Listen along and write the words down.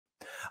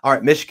All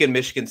right, Michigan,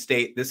 Michigan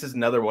State. This is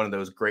another one of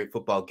those great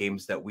football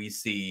games that we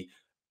see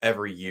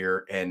every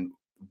year, and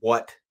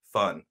what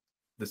fun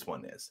this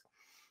one is.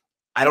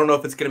 I don't know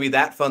if it's going to be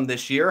that fun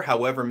this year.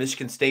 However,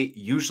 Michigan State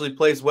usually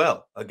plays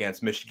well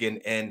against Michigan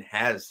and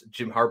has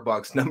Jim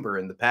Harbaugh's number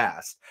in the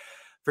past.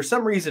 For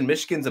some reason,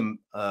 Michigan's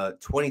a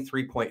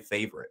 23-point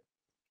favorite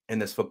in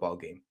this football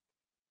game.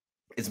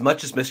 As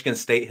much as Michigan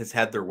State has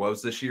had their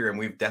woes this year, and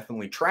we've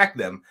definitely tracked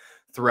them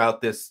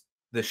throughout this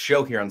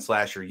show here on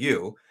Slasher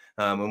U,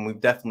 and we've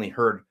definitely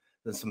heard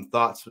some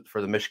thoughts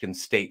for the Michigan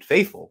State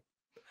faithful.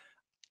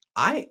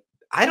 I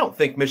don't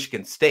think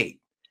Michigan State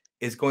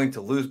is going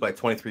to lose by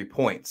 23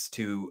 points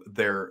to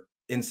their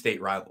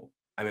in-state rival.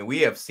 I mean, we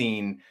have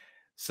seen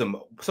some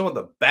of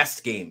the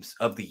best games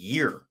of the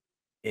year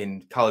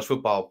in college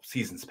football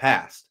seasons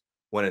past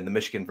when in the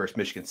Michigan versus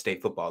Michigan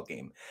State football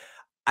game.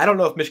 I don't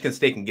know if Michigan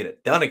State can get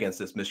it done against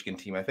this Michigan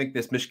team. I think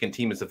this Michigan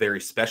team is a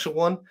very special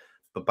one,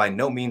 but by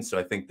no means do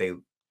I think they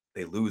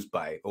lose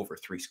by over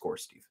 3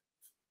 scores, Steve.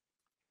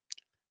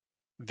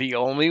 The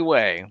only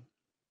way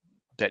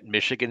that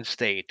Michigan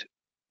State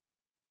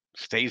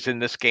stays in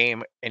this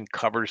game and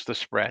covers the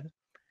spread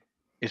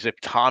is if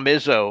Tom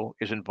Izzo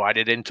is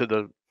invited into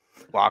the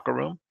locker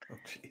room.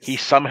 He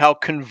somehow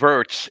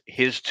converts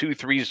his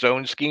 2-3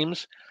 zone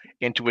schemes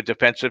into a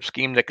defensive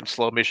scheme that can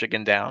slow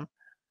Michigan down.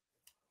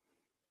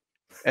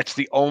 That's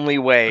the only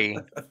way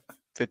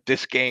that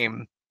this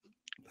game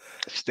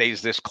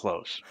stays this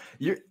close.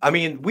 I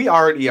mean, we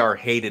already are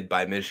hated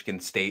by Michigan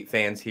State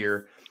fans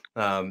here,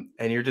 and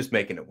you're just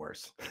making it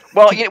worse.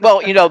 Well,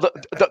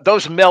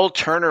 those Mel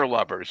Turner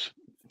lovers.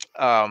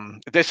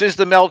 This is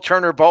the Mel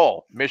Turner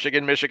Bowl,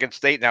 Michigan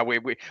State. Now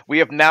we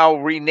have now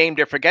renamed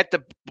it. Forget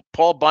the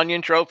Paul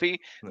Bunyan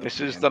Trophy.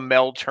 This is the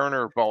Mel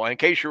Turner Bowl. And in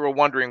case you were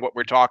wondering what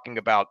we're talking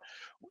about,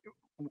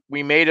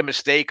 we made a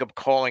mistake of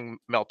calling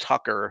Mel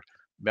Tucker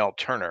Mel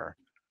Turner,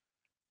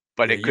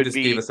 but it could just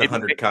be. Gave us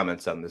 100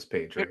 comments on this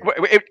page. Right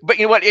but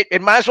you know what?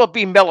 It might as well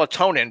be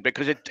melatonin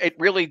because it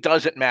really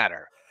doesn't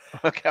matter.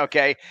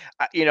 Okay.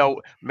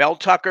 Mel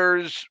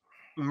Tucker's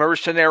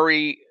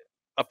mercenary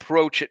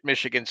approach at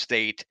Michigan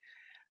State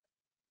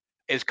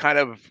is kind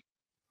of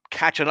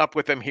catching up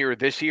with them here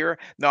this year.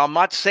 Now, I'm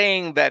not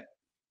saying that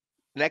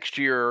next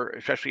year,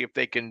 especially if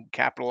they can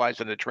capitalize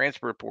on the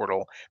transfer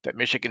portal, that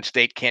Michigan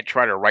State can't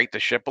try to right the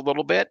ship a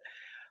little bit.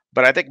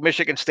 But I think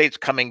Michigan State's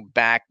coming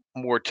back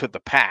more to the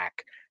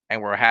pack,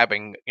 and we're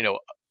having,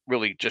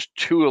 really just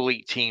 2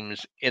 elite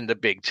teams in the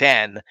Big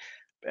Ten,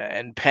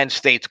 and Penn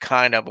State's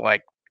kind of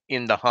like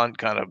in the hunt,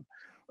 kind of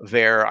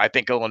there. I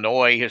think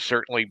Illinois has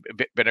certainly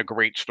been a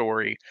great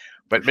story,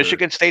 but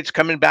Michigan State's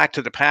coming back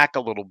to the pack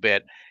a little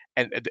bit,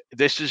 and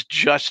this is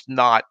just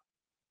not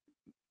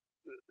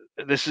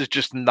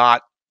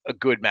a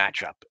good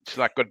matchup. It's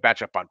not a good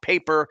matchup on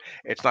paper.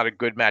 It's not a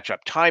good matchup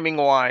timing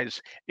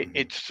wise.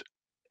 It's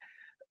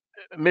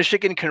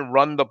Michigan can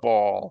run the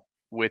ball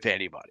with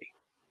anybody.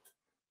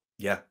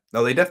 Yeah,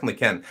 no, they definitely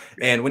can.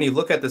 And when you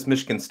look at this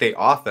Michigan State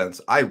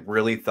offense, I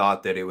really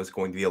thought that it was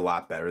going to be a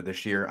lot better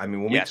this year. I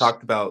mean, when we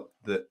talked about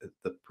the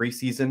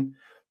preseason,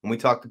 when we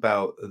talked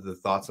about the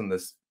thoughts on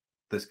this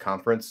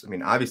conference, I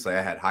mean, obviously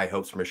I had high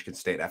hopes for Michigan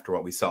State after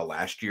what we saw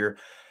last year.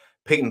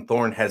 Peyton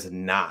Thorne has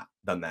not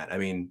done that. I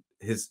mean,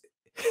 his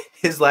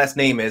last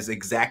name is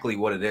exactly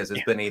what it is.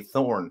 It's been a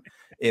thorn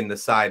in the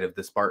side of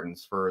the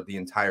Spartans for the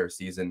entire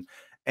season.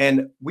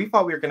 And we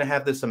thought we were going to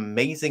have this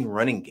amazing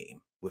running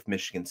game with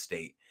Michigan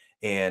State.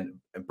 And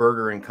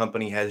Berger and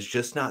company has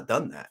just not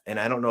done that. And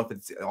I don't know if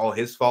it's all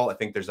his fault. I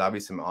think there's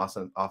obviously some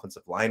awesome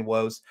offensive line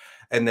woes.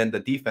 And then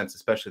the defense,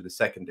 especially the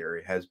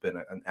secondary, has been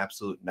an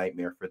absolute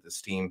nightmare for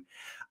this team.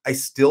 I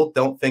still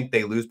don't think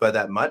they lose by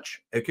that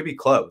much. It could be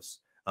close.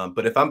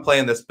 But if I'm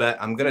playing this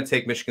bet, I'm going to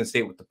take Michigan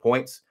State with the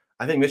points.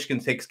 I think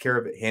Michigan takes care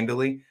of it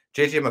handily.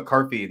 J.J.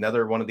 McCarthy,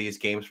 another one of these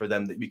games for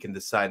them that we can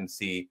decide and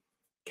see,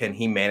 can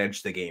he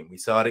manage the game? We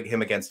saw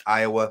him against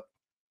Iowa.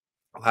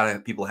 A lot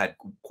of people had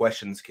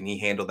questions. Can he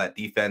handle that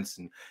defense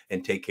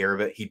and take care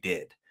of it? He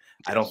did.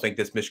 I don't think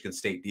this Michigan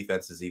State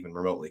defense is even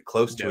remotely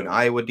close to an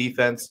Iowa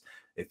defense.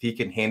 If he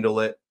can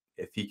handle it,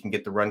 if he can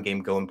get the run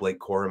game going, Blake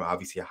Corum,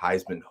 obviously a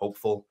Heisman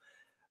hopeful.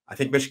 I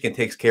think Michigan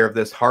takes care of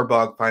this.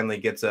 Harbaugh finally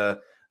gets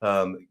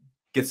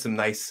some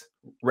nice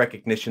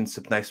recognition,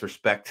 some nice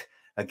respect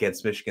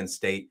against Michigan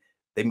State.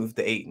 They moved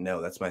to 8-0.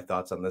 That's my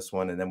thoughts on this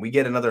one. And then we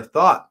get another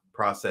thought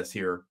process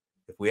here.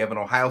 If we have an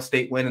Ohio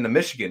State win and a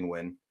Michigan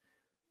win,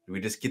 we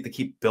just get to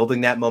keep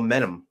building that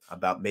momentum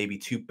about maybe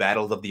 2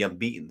 battles of the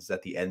unbeatens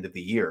at the end of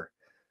the year.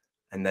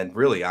 And then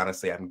really,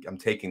 honestly, I'm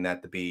taking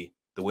that to be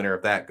the winner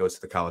of that goes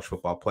to the college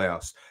football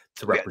playoffs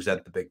to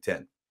represent the Big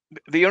Ten.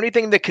 The only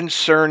thing that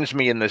concerns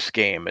me in this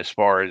game as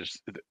far as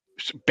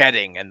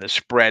betting and the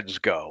spreads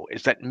go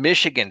is that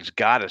Michigan's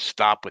got to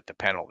stop with the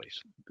penalties.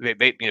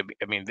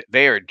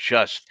 They are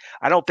just,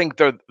 I don't think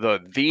they're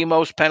the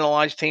most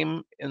penalized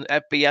team in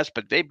FBS,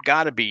 but they've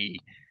got to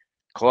be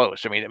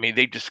close. I mean,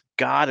 they just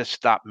got to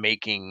stop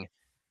making,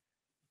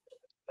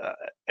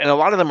 and a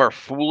lot of them are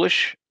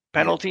foolish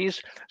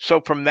penalties. So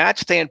from that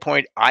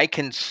standpoint, I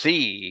can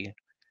see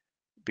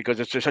because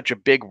it's just such a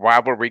big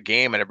rivalry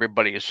game and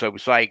everybody is so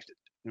psyched.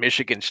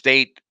 Michigan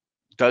State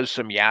does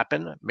some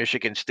yapping.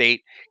 Michigan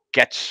State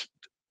gets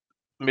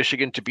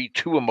Michigan to be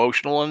too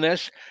emotional in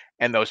this,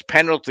 and those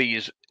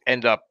penalties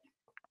end up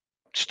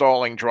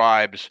stalling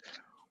drives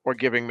or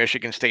giving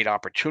Michigan State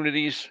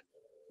opportunities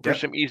for Yep.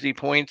 some easy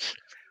points.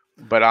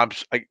 But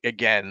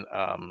again,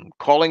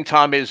 calling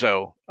Tom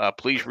Izzo.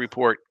 Please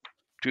report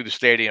to the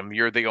stadium.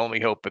 You're the only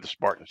hope of the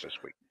Spartans this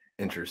week.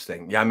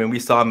 Interesting. Yeah, I mean, we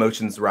saw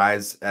emotions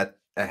rise at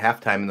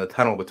halftime in the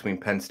tunnel between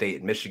Penn State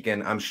and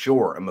Michigan. I'm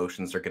sure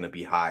emotions are going to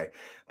be high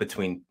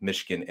between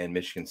Michigan and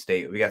Michigan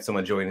State. We got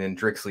someone joining in,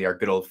 Drixley, our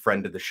good old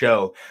friend of the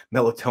show.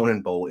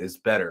 Melatonin Bowl is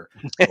better.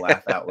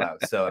 Laugh out loud.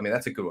 So, I mean,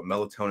 that's a good one.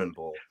 Melatonin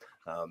Bowl.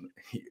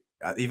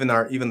 Even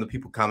the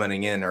people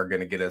commenting in are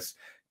going to get us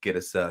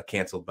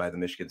canceled by the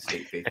Michigan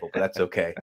State faithful, but that's okay.